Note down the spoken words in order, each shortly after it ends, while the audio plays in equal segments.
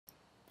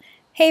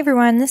Hey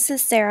everyone, this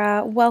is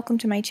Sarah. Welcome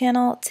to my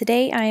channel.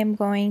 Today I am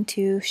going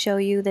to show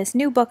you this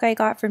new book I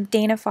got from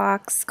Dana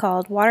Fox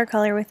called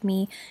Watercolor with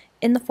Me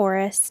in the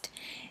Forest.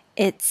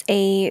 It's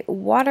a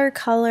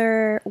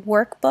watercolor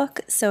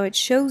workbook, so it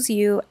shows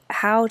you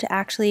how to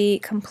actually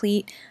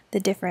complete the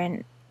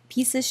different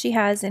pieces she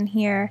has in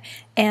here,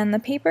 and the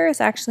paper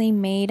is actually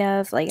made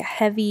of like a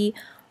heavy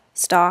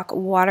stock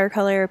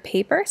watercolor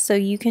paper, so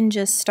you can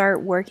just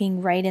start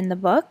working right in the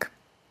book.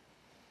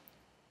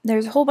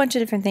 There's a whole bunch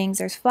of different things.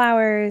 There's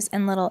flowers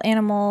and little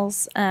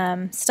animals,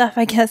 stuff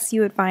I guess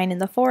you would find in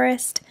the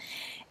forest,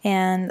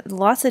 and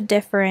lots of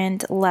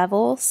different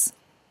levels.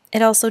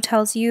 It also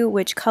tells you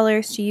which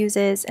colors she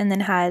uses and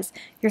then has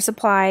your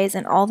supplies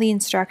and all the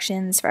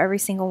instructions for every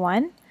single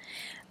one.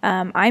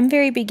 I'm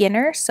very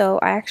beginner, so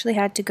I actually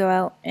had to go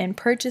out and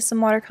purchase some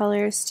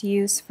watercolors to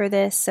use for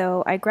this,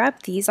 so I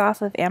grabbed these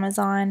off of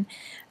Amazon.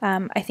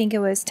 I think it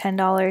was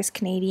 $10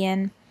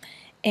 Canadian.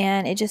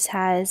 And it just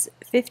has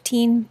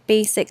 15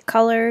 basic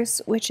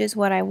colors, which is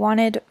what I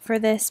wanted for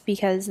this,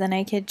 because then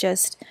I could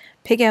just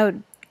pick out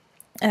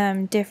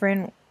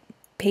different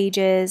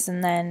pages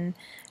and then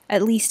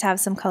at least have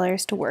some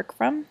colors to work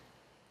from.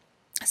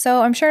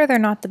 So I'm sure they're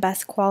not the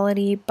best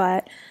quality,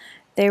 but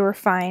they were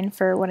fine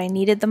for what I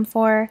needed them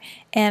for,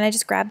 and I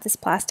just grabbed this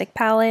plastic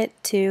palette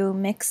to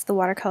mix the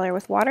watercolor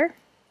with water.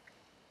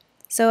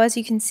 So as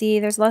you can see,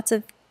 there's lots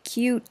of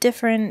cute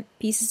different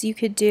pieces you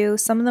could do.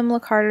 Some of them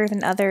look harder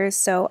than others,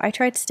 so I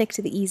tried to stick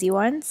to the easy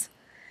ones.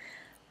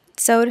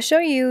 So to show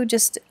you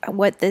just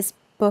what this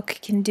book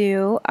can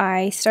do,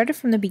 I started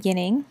from the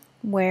beginning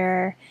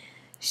where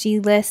she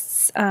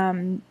lists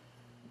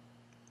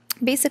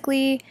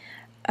basically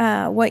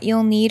what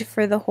you'll need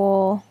for the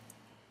whole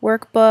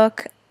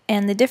workbook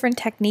and the different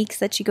techniques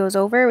that she goes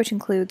over, which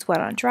includes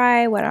wet on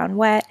dry, wet on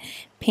wet,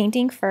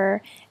 painting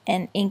fur,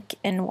 and ink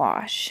and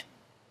wash.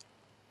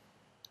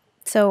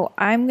 So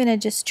I'm going to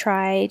just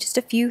try just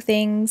a few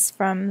things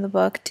from the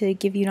book to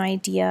give you an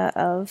idea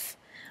of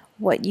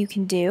what you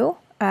can do.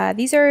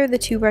 These are the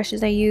two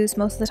brushes I use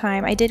most of the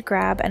time. I did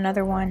grab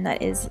another one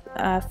that is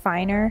a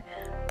finer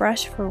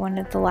brush for one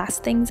of the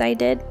last things I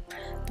did.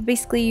 But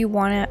basically you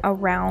want a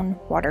round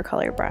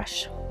watercolor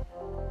brush.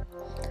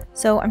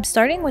 So I'm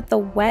starting with the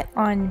wet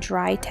on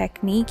dry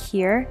technique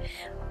here.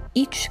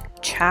 Each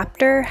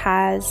chapter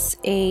has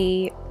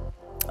a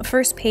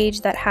first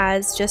page that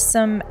has just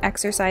some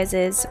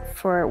exercises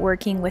for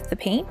working with the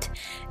paint,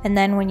 and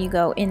then when you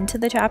go into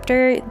the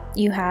chapter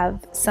you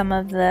have some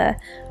of the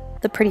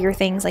prettier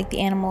things like the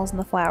animals and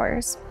the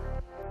flowers.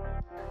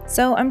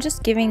 So I'm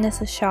just giving this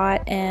a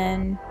shot,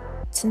 and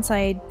since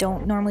I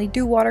don't normally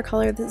do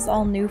watercolor, this is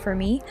all new for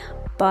me,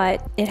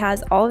 but it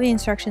has all the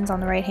instructions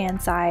on the right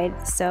hand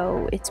side,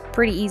 so it's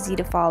pretty easy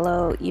to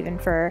follow even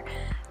for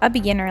a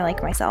beginner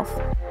like myself.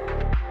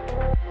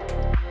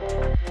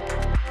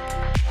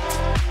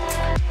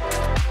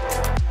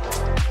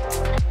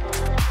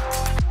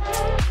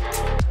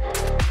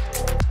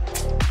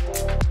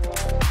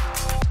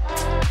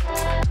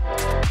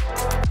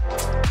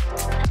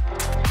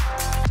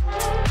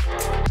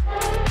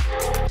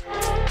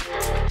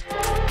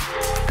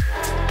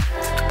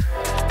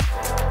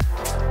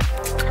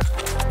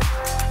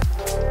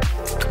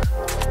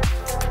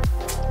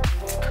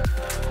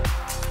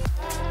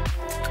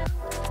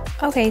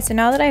 Okay, so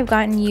now that I've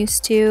gotten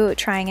used to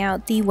trying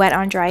out the wet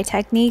on dry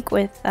technique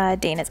with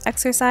Dana's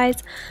exercise,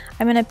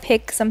 I'm going to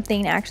pick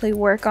something to actually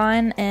work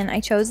on, and I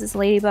chose this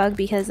ladybug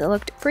because it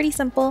looked pretty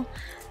simple.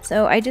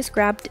 So I just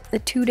grabbed the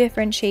two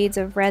different shades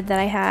of red that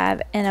I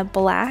have and a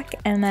black,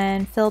 and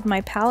then filled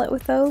my palette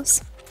with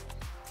those.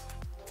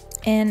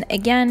 And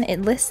again,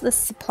 it lists the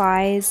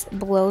supplies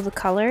below the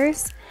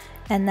colors,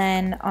 and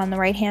then on the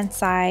right hand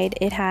side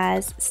it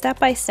has step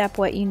by step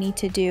what you need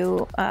to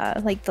do,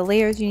 like the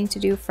layers you need to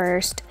do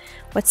first,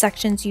 what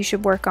sections you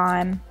should work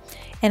on.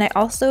 And I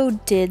also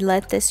did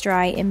let this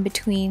dry in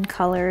between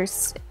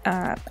colors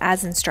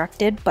as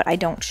instructed, but I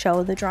don't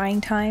show the drying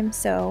time,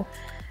 so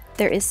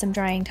there is some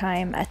drying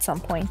time at some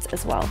points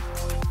as well.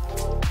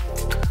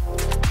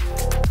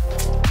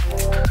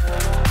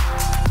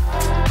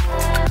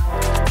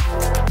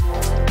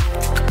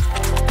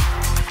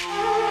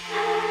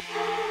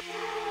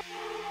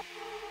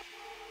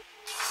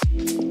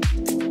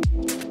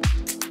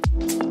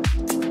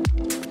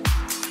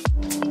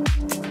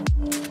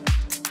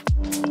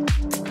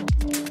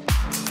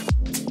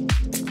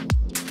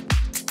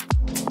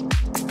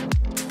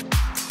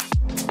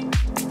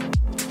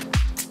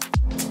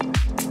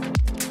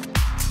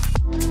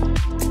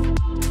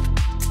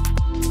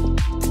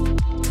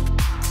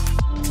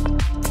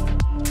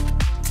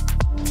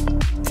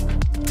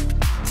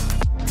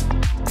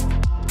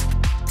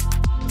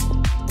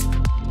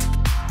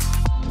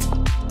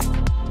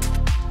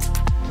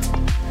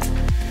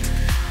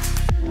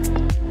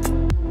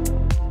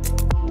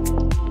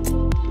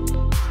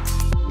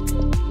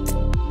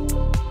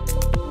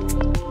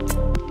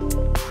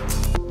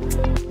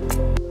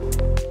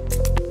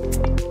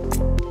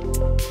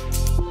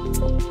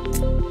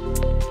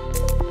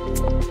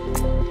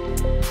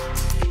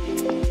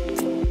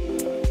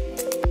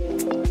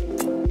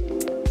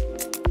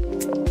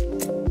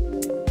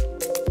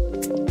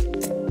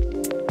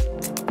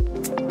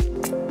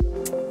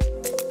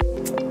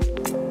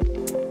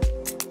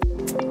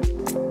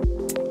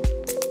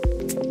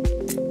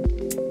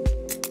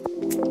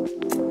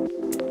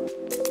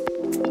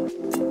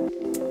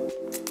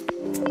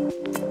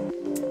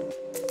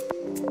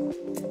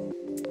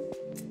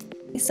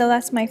 so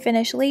that's my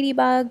finished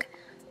ladybug.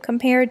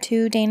 Compared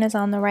to Dana's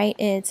on the right,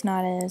 it's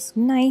not as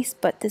nice,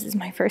 but this is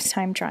my first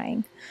time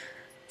trying.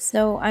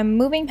 So I'm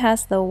moving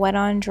past the wet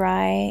on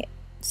dry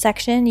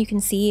section. You can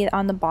see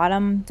on the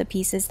bottom the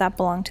pieces that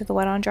belong to the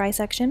wet on dry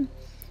section.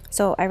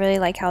 So I really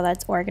like how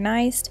that's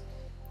organized.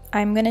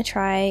 I'm going to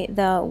try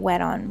the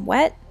wet on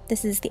wet.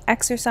 This is the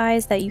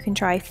exercise that you can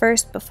try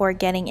first before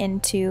getting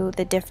into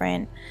the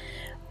different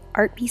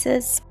art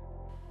pieces.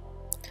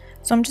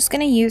 So I'm just going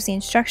to use the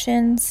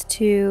instructions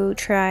to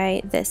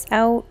try this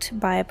out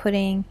by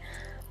putting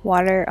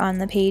water on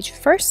the page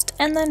first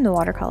and then the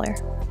watercolor.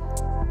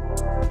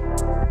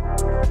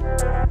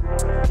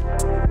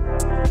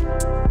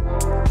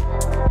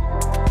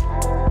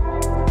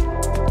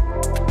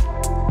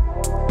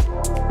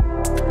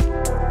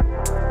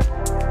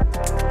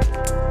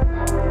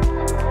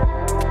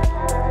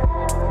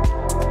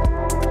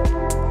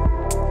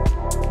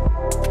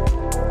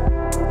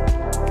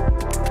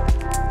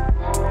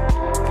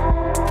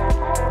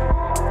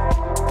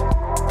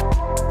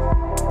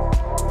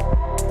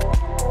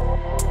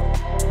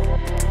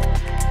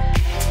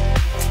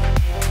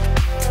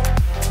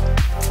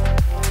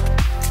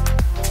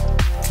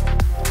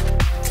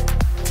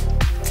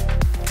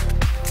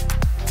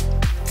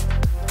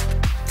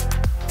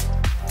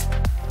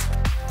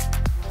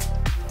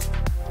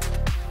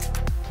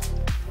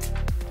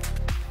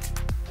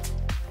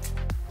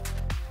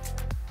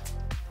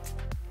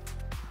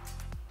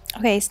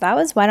 Okay, so that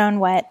was wet on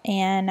wet,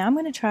 and now I'm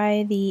going to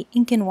try the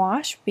ink and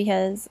wash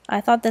because I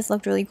thought this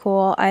looked really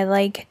cool. I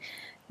like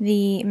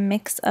the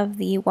mix of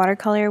the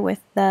watercolor with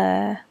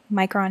the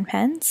micron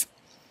pens.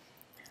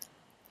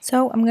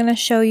 So I'm going to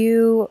show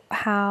you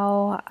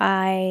how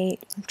I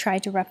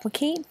tried to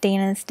replicate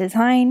Dana's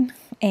design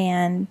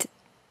and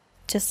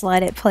just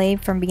let it play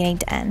from beginning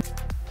to end.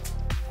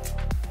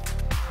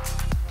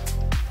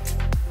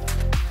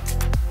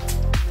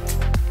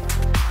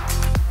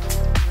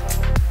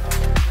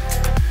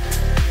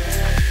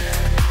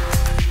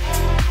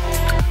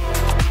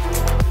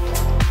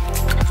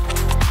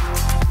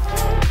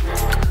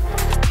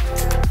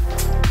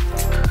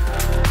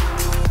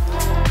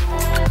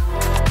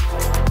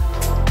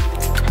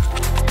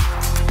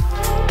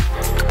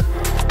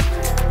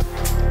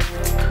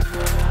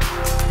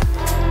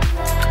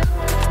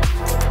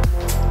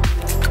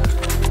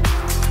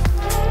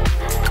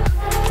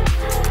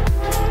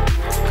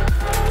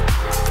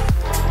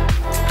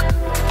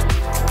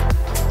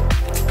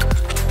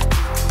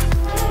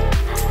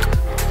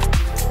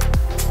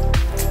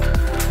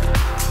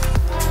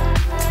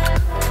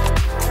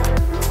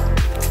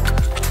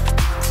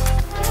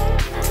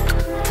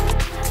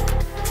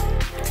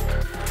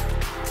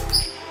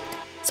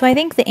 So I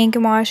think the ink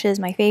and wash is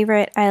my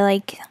favorite. I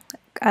like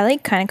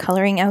kind of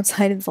coloring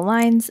outside of the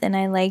lines, and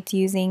I liked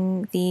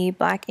using the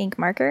black ink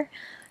marker.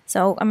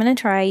 So I'm going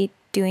to try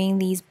doing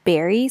these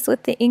berries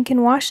with the ink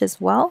and wash as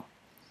well.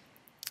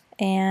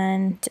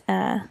 And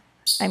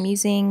I'm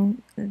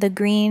using the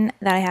green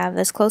that I have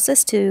that's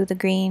closest to the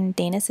green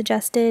Dana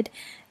suggested,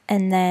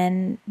 and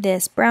then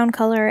this brown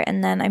color,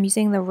 and then I'm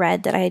using the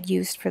red that I had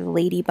used for the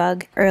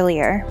ladybug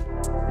earlier.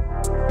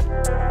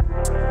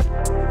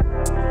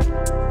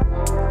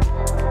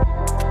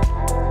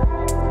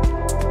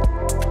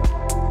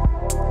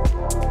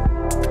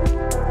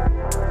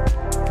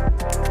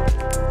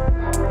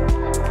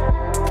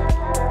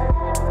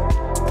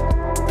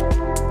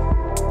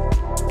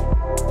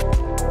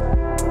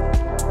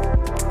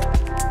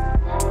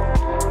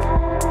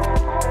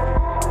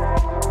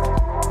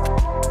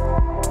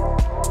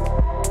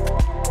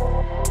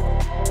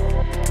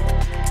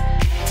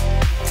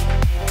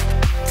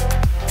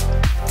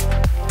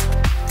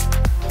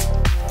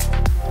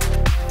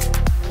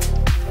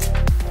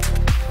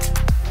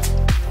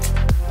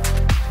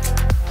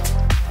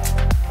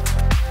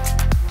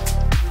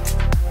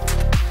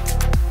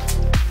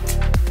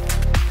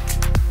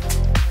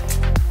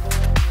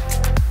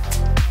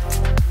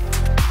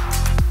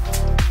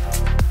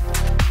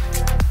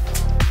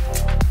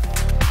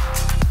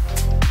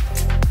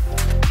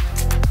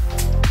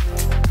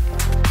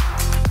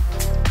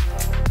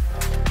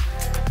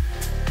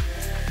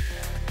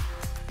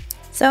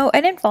 So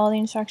I didn't follow the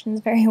instructions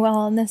very well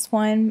on this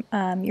one.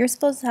 You're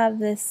supposed to have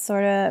this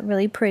sort of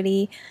really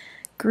pretty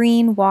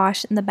green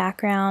wash in the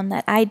background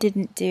that I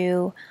didn't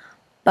do,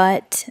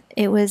 but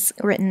it was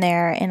written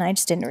there and I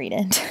just didn't read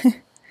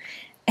it.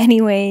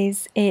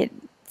 Anyways, it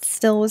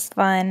still was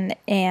fun,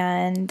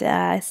 and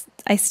I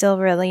still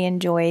really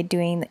enjoyed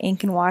doing the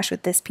ink and wash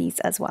with this piece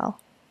as well.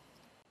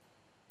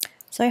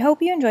 So I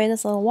hope you enjoyed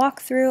this little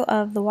walkthrough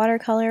of the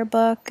watercolor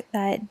book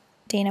that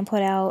Dana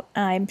put out.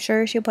 I'm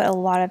sure she'll put a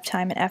lot of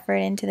time and effort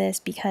into this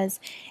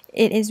because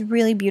it is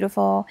really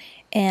beautiful,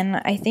 and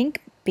I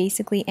think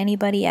basically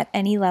anybody at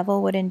any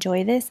level would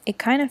enjoy this. It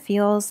kind of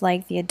feels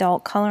like the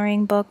adult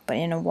coloring book but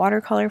in a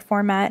watercolor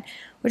format,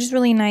 which is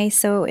really nice.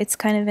 So it's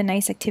kind of a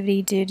nice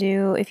activity to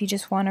do if you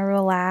just want to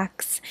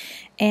relax.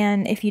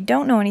 And if you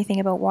don't know anything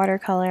about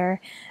watercolor,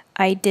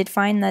 I did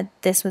find that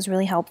this was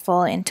really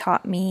helpful and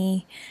taught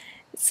me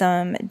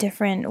some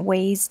different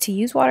ways to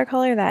use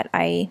watercolor that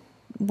I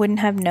wouldn't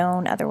have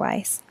known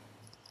otherwise.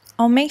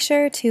 I'll make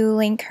sure to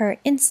link her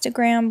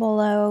Instagram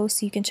below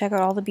so you can check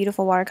out all the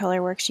beautiful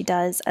watercolor work she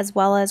does, as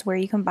well as where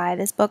you can buy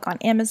this book on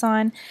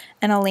Amazon,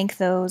 and I'll link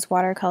those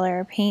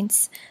watercolor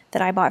paints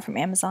that I bought from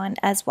Amazon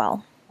as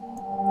well.